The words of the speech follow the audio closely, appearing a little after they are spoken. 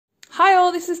Hi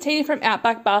all, this is Tina from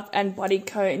Outback Bath and Body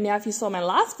Co. Now if you saw my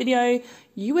last video,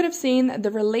 you would have seen the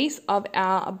release of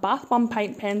our Bath Bomb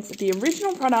paint pens, the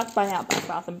original product by Outback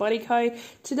Bath and Body Co.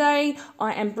 Today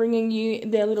I am bringing you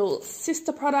their little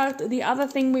sister product, the other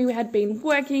thing we had been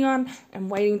working on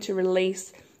and waiting to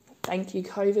release. Thank you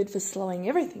COVID for slowing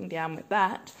everything down with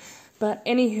that. But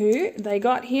anywho, they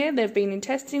got here, they've been in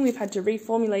testing, we've had to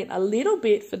reformulate a little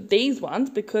bit for these ones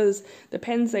because the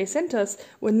pens they sent us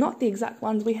were not the exact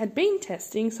ones we had been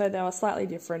testing, so they were slightly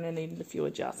different and needed a few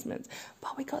adjustments.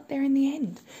 But we got there in the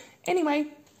end. Anyway,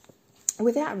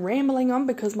 without rambling on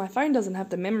because my phone doesn't have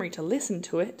the memory to listen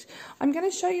to it, I'm going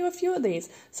to show you a few of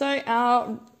these. So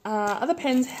our other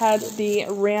pens had the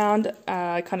round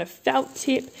kind of felt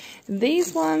tip.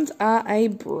 These ones are a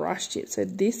brush tip. So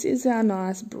this is our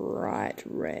nice bright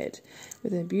red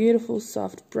with a beautiful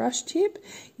soft brush tip.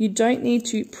 You don't need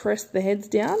to press the heads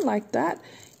down like that.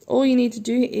 All you need to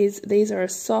do is, these are a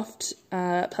soft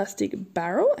plastic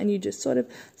barrel and you just sort of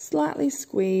slightly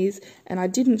squeeze, and I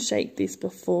didn't shake this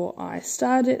before I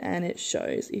started and it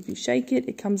shows. If you shake it,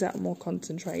 it comes out more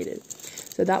concentrated.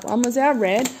 So that one was our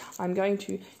red. I'm going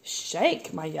to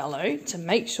shake my yellow to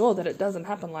make sure that it doesn't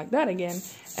happen like that again,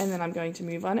 and then I'm going to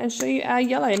move on and show you our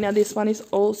yellow. Now this one is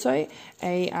also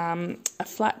a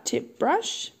flat tip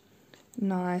brush.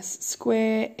 Nice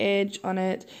square edge on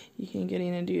it. You can get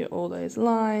in and do all those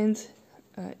lines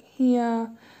here.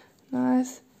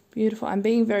 Nice, beautiful. I'm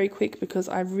being very quick because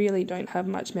I really don't have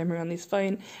much memory on this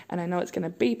phone and I know it's going to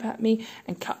beep at me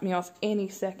and cut me off any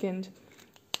second.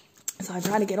 So I'm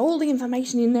trying to get all the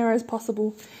information in there as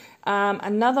possible.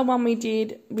 Another one we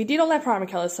did all our primer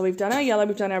colours. So we've done our yellow,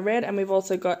 we've done our red, and we've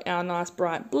also got our nice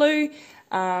bright blue.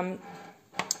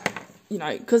 You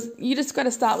know, because you just got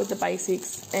to start with the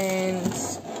basics, and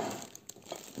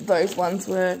those ones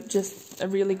were just a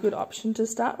really good option to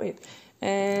start with.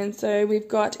 And so we've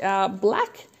got our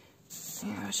black.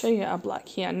 I'll show you our black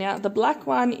here. Now the black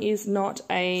one is not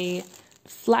a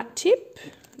flat tip.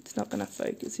 It's not going to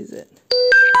focus, is it?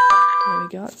 There we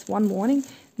go. It's one warning.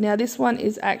 Now this one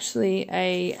is actually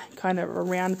a kind of a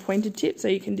round pointed tip, so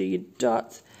you can do your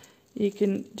dots, you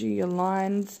can do your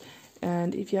lines.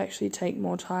 And if you actually take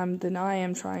more time than I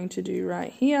am trying to do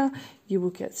right here, you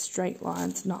will get straight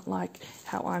lines, not like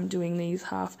how I'm doing these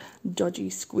half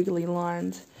dodgy squiggly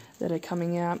lines that are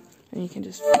coming out. And you can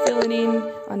just fill it in.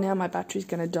 Oh, now my battery's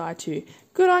going to die too.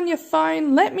 Good on your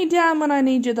phone. Let me down when I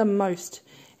need you the most.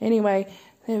 Anyway,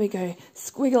 there we go.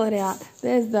 Squiggle it out.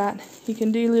 There's that. You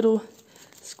can do little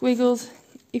squiggles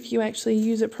if you actually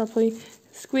use it properly.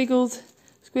 Squiggles,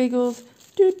 squiggles,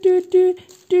 do do do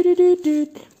do do do do.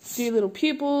 Do little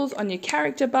pupils on your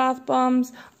character bath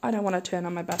bombs. I don't want to turn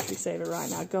on my battery saver right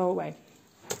now. Go away.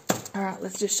 Alright,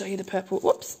 let's just show you the purple.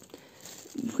 Whoops.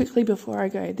 Quickly before I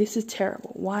go. This is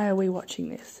terrible. Why are we watching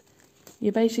this?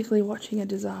 You're basically watching a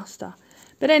disaster.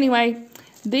 But anyway,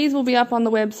 these will be up on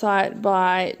the website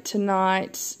by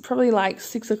tonight. Probably like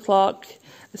 6 o'clock.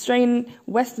 Australian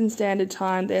Western Standard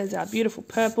Time. There's our beautiful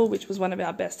purple, which was one of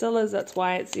our best sellers. That's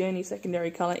why it's the only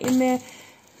secondary colour in there.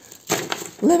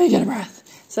 Let me get a breath.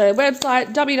 So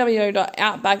website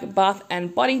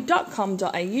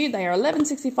www.outbackbathandbody.com.au. They are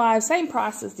 $11.65, same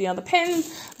price as the other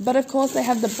pens, but of course they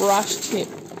have the brush tip.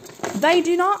 They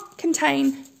do not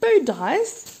contain food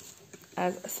dyes,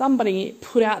 as somebody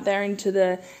put out there into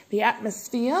the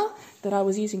atmosphere that I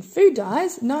was using food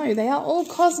dyes. No, they are all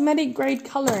cosmetic grade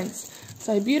colorants.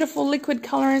 So beautiful liquid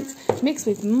colorants mixed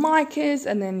with micas,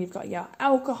 and then you've got your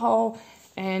alcohol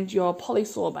and your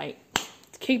polysorbate.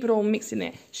 Keep it all mixed in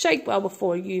there. Shake well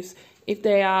before use. If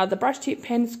they are the brush tip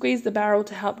pen, squeeze the barrel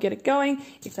to help get it going.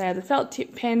 If they are the felt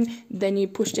tip pen, then you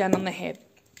push down on the head.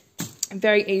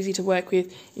 Very easy to work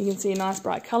with. You can see nice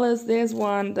bright colours. There's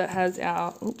one that has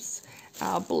our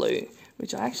blue,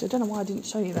 which I actually don't know why I didn't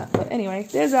show you that. But anyway,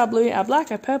 there's our blue, our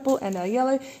black, our purple, and our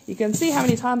yellow. You can see how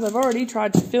many times I've already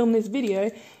tried to film this video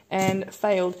and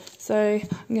failed. So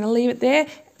I'm going to leave it there.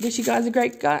 Wish you guys a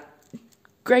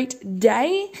great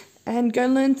day. And go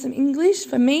learn some English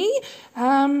for me.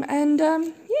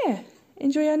 Yeah,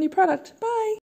 enjoy our new product. Bye.